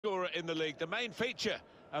Scorer in the league, the main feature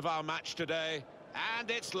of our match today, and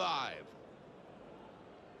it's live.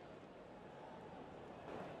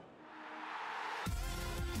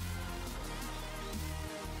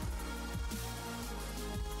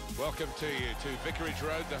 Welcome to you to Vicarage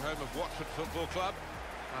Road, the home of Watford Football Club.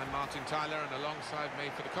 I'm Martin Tyler, and alongside me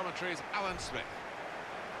for the commentary is Alan Smith.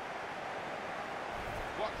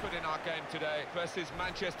 Watford in our game today versus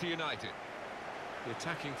Manchester United. The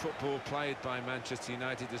attacking football played by Manchester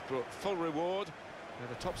United has brought full reward. They're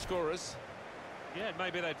the top scorers. Yeah,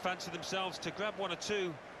 maybe they'd fancy themselves to grab one or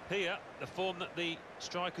two here, the form that the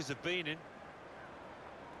strikers have been in.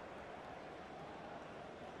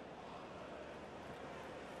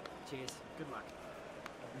 Cheers. Good luck.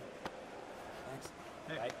 Thanks.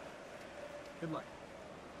 Hey. Right. Good luck.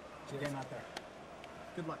 Cheers. Game out there.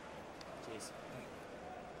 Good luck. Cheers.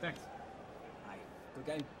 Thanks. Hey. Good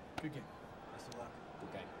game. Good game. Best of luck.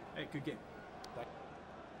 Good game. Hey, good game.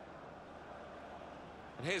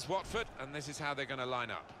 And here's Watford, and this is how they're going to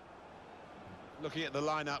line up. Looking at the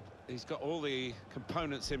lineup, he's got all the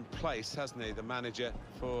components in place, hasn't he, the manager,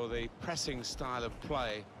 for the pressing style of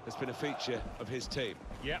play that's been a feature of his team.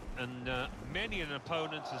 Yeah, and many an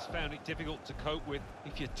opponent has found it difficult to cope with.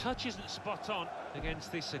 If your touch isn't spot on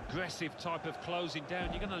against this aggressive type of closing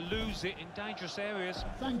down, you're going to lose it in dangerous areas.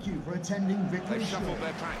 Thank you for attending Vicarage They've Road. shuffled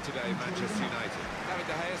their pack today, Manchester United. David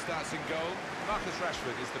De Gea starts in goal. Marcus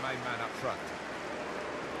Rashford is the main man up front.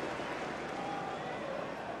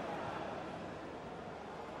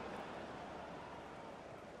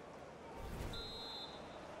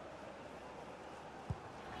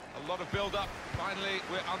 A lot of build-up. Finally,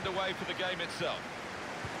 we're underway for the game itself.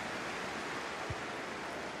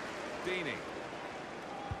 Deeney.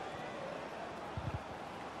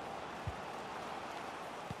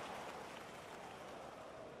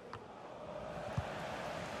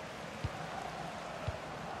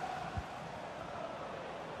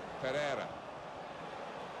 Pereira.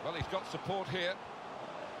 Well, he's got support here.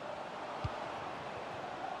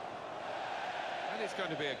 And it's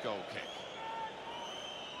going to be a goal kick.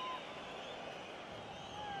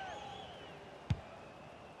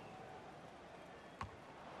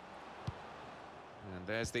 And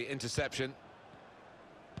there's the interception.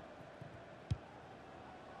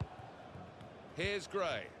 Here's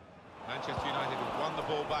Gray. Manchester United have won the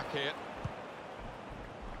ball back here.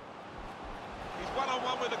 He's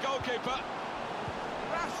one-on-one with the goalkeeper.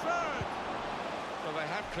 Rashford! Well, they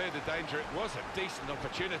have cleared the danger. It was a decent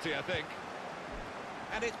opportunity, I think.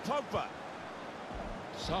 And it's Pogba.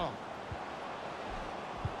 Song.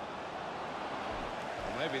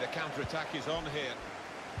 Well, maybe the counter-attack is on here.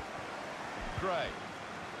 Gray.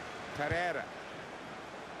 Pereira.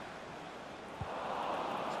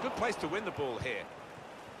 It's a good place to win the ball here.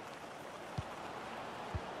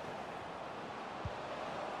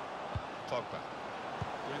 Pogba.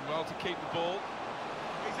 Doing well to keep the ball.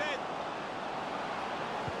 He's in.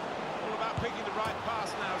 All about picking the right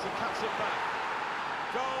pass now as he cuts it back.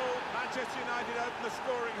 Goal. Manchester United open the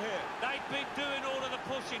scoring here. They've been doing all of the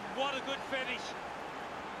pushing. What a good finish.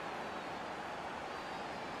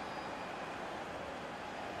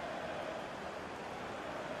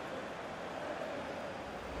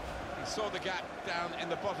 He saw the gap down in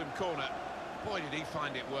the bottom corner. Boy, did he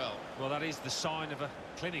find it well. Well, that is the sign of a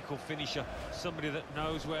clinical finisher. Somebody that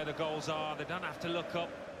knows where the goals are. They don't have to look up.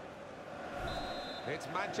 It's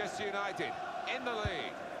Manchester United in the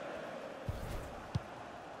lead.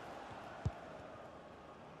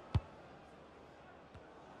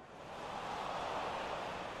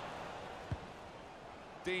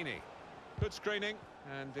 Deeney. Good screening,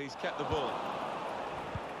 and he's kept the ball.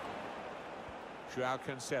 João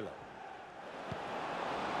Cancelo.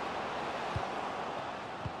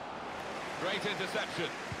 Great interception.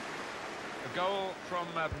 A goal from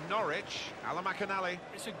Norwich, Alan McInally.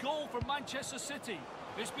 It's a goal for Manchester City.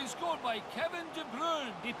 It's been scored by Kevin De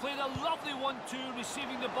Bruyne. He played a lovely 1-2,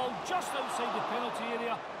 receiving the ball just outside the penalty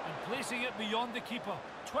area and placing it beyond the keeper.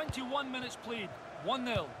 21 minutes played,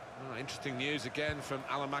 1-0. Oh, interesting news again from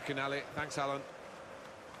Alan McInally. Thanks, Alan.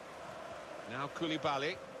 Now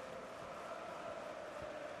Koulibaly.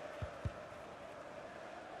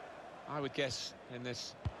 I would guess in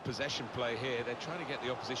this possession play here, they're trying to get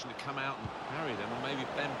the opposition to come out and harry them and maybe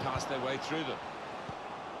then pass their way through them.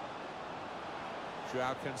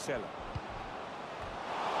 João Cancelo.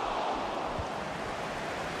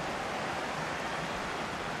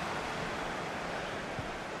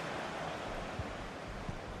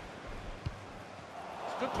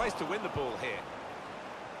 It's a good place to win the ball here.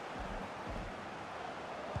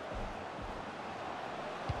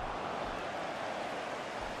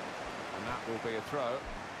 will be a throw.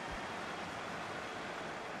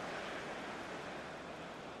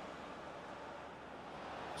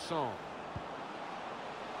 Sanson.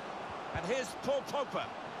 And here's Paul Pogba.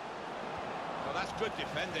 Well, that's good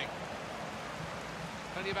defending.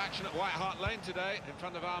 Plenty of action at White Hart Lane today in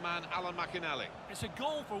front of our man Alan McInally. It's a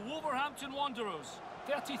goal for Wolverhampton Wanderers.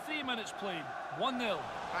 33 minutes played, 1-0.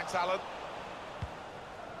 Thanks, Alan.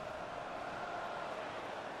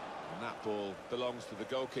 And that ball belongs to the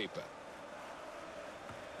goalkeeper.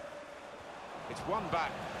 It's one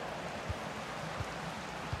back.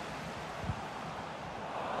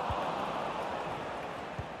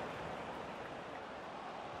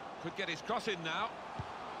 Could get his cross in now.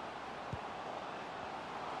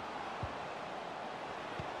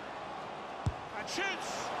 And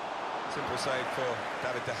shoots! Simple save for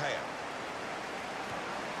David De Gea.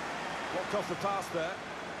 Blocked off the pass there.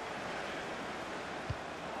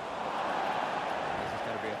 This is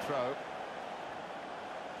going to be a throw.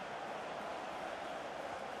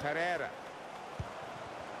 Pereira.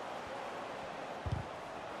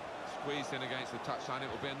 Squeezed in against the touchline.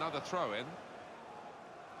 It will be another throw-in.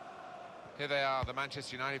 Here they are, the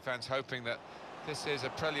Manchester United fans, hoping that this is a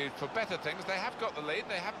prelude for better things. They have got the lead,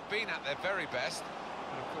 they haven't been at their very best,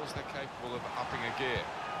 but of course they're capable of upping a gear.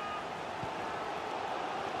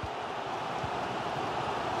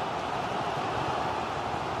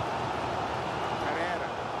 Pereira.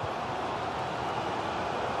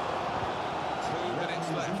 2 minutes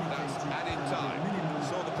left, that's added time.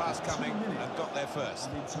 Saw the pass coming and got there first.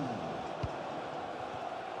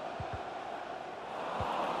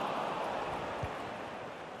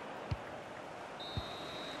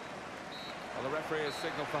 Well, the referee has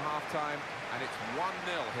signalled for half-time, and it's 1-0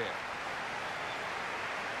 here.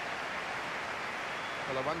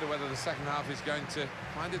 Well, I wonder whether the second half is going to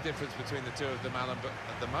find a difference between the two of them, Alan, but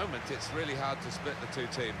at the moment it's really hard to split the two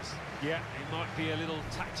teams. Yeah, it might be a little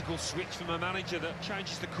tactical switch from a manager that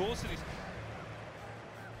changes the course of his...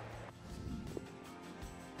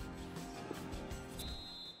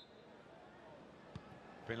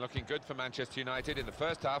 Been looking good for Manchester United in the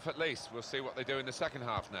first half at least. We'll see what they do in the second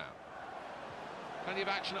half now. Plenty of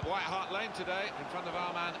action at White Hart Lane today in front of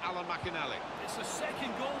our man Alan McInally. It's the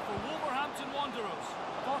second goal for Wolverhampton Wanderers.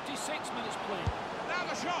 46 minutes played. Now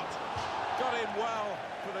the shot! Got in well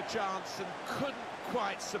for the chance and couldn't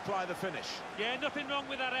quite supply the finish. Yeah, nothing wrong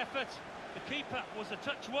with that effort. The keeper was a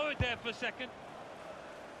touch worried there for a second.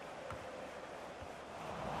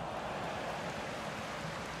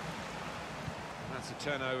 That's a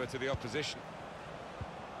turnover to the opposition.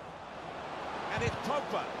 And it's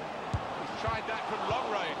Pogba. He's tried that from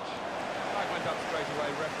long range. Flag went up straight away,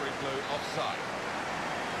 referee blew offside.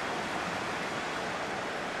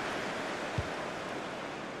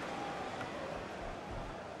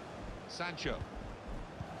 Sancho.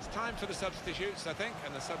 It's time for the substitutes, I think,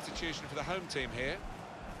 and the substitution for the home team here.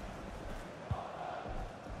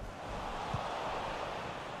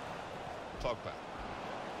 Pogba.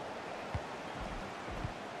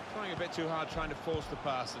 Trying a bit too hard, trying to force the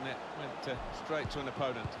pass, and it went straight to an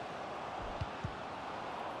opponent.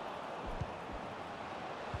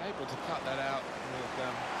 Able to cut that out with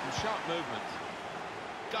some sharp movement.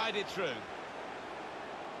 Guided through.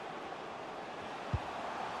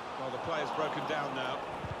 Well, the player's broken down now.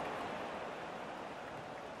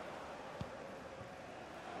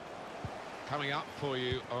 Coming up for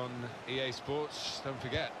you on EA Sports, don't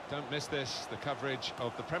forget, don't miss this, the coverage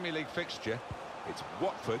of the Premier League fixture. It's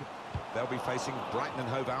Watford. They'll be facing Brighton and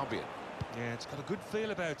Hove Albion. Yeah, it's got a good feel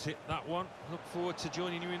about it, that one. Look forward to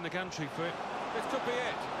joining you in the gantry for it. This could be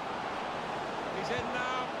it. He's in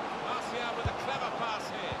now. Martial with a clever pass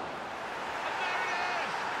here. And there it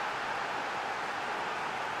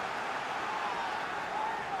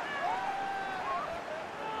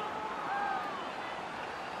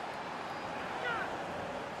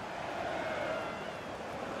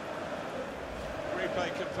is! Replay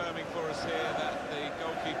confirming for us here that the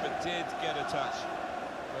goalkeeper did get a touch,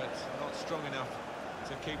 but not strong enough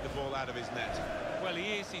to keep the ball out of his net. Well,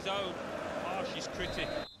 he is his own harshest critic.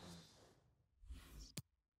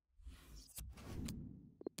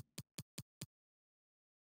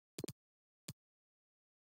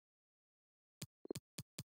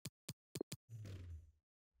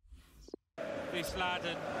 This lad,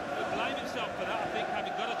 and he'll blame himself for that, I think,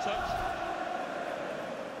 having got a touch.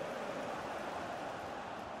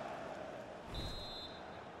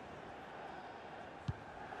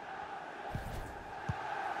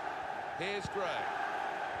 Here's Gray.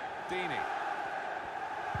 Deeney.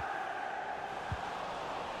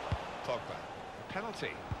 Pogba. A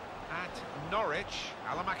penalty at Norwich.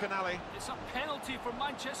 Alan McInally. It's a penalty for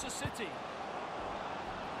Manchester City.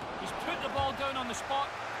 He's put the ball down on the spot.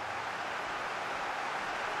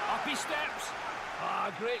 Up he steps.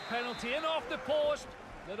 Ah, great penalty, in off the post.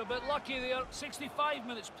 They're a bit lucky there. 65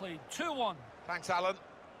 minutes played. 2-1. Thanks, Alan.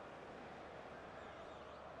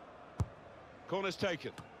 Corner's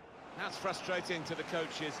taken. That's frustrating to the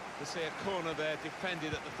coaches to see a corner there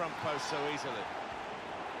defended at the front post so easily.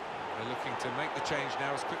 They're looking to make the change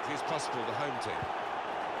now as quickly as possible, the home team.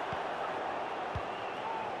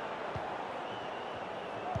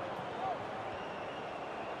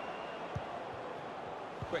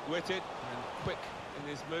 Quick-witted and quick in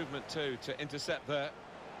his movement too to intercept there.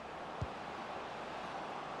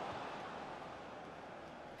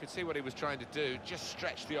 You could see what he was trying to do, just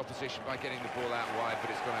stretch the opposition by getting the ball out wide, but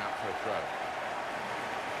it's gone out for a throw.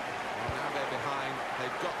 Well, now they're behind,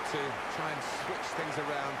 they've got to try and switch things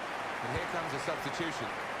around, and here comes a substitution.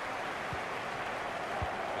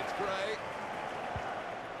 It's Gray.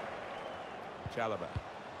 Chalobah.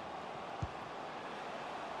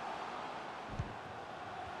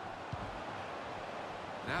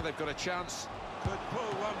 Now they've got a chance. Could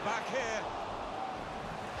pull one back here.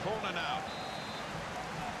 Corner now.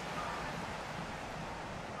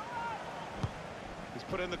 He's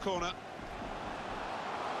put in the corner.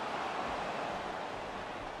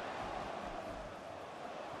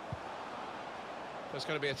 There's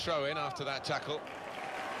going to be a throw-in after that tackle.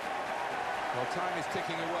 Well, time is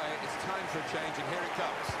ticking away. It's time for a change, and here it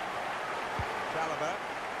comes. Chalobah.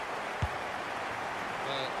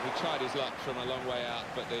 He tried his luck from a long way out,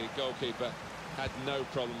 but the goalkeeper had no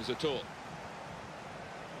problems at all.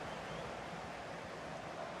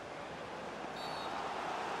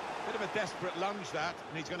 Bit of a desperate lunge, that,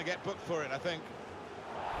 and he's going to get booked for it, I think.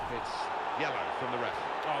 It's yellow from the ref.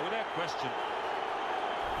 Oh, without question.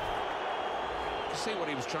 You see what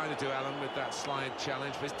he was trying to do, Alan, with that slide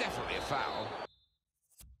challenge, but it's definitely a foul.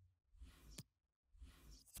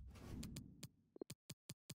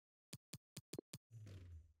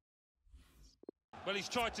 Well, he's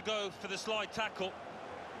tried to go for the slide tackle,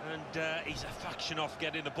 and he's a fraction off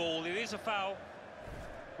getting the ball. It is a foul.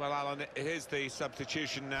 Well, Alan, here's the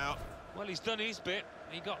substitution now. Well, he's done his bit.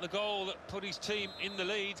 He got the goal that put his team in the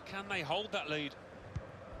lead. Can they hold that lead?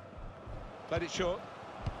 Played it short.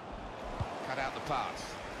 Cut out the pass.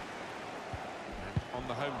 And on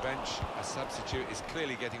the home bench, a substitute is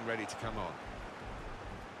clearly getting ready to come on.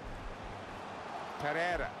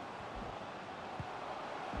 Pereira.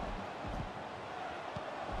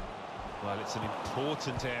 Well, it's an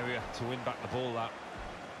important area to win back the ball, that.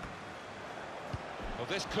 Well,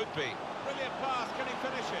 this could be. Brilliant pass, can he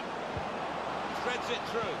finish it? Threads it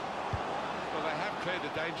through. Well, they have cleared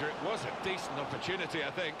the danger. It was a decent opportunity,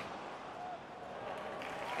 I think.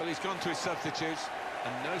 Well, he's gone to his substitutes,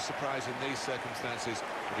 and no surprise in these circumstances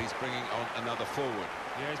that he's bringing on another forward.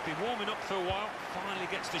 Yeah, he's been warming up for a while. Finally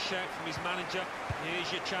gets the shout from his manager.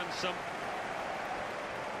 Here's your chance, son.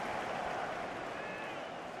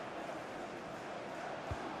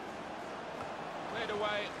 Cleared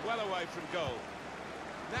away, well away from goal.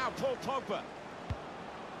 Now Paul Pogba.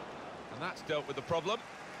 And that's dealt with the problem.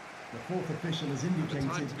 The fourth official has indicated The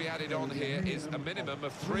time to be added on here is a minimum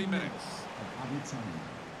of 3 minutes.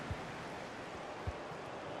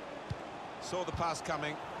 Saw the pass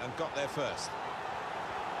coming and got there first.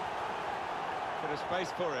 Bit of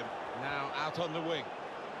space for him. Now out on the wing.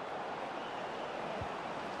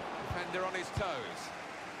 Defender on his toes.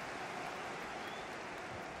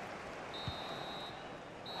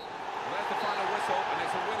 There's the final whistle, and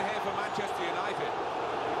it's a win here for Manchester United.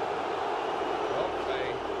 Well,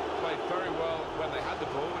 they played very well when they had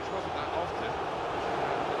the ball, which wasn't that often.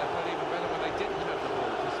 But they played even better when they didn't have the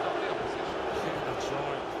ball to stop the opposition. Yeah, that's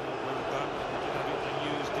right. Well done. They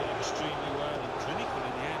used it extremely well and clinical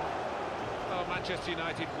in the end. Well, Manchester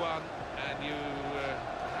United won, and you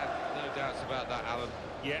had no doubts about that, Alan.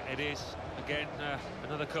 Yeah, it is. Again,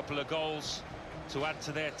 another couple of goals to add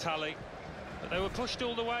to their tally. But they were pushed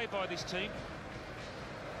all the way by this team.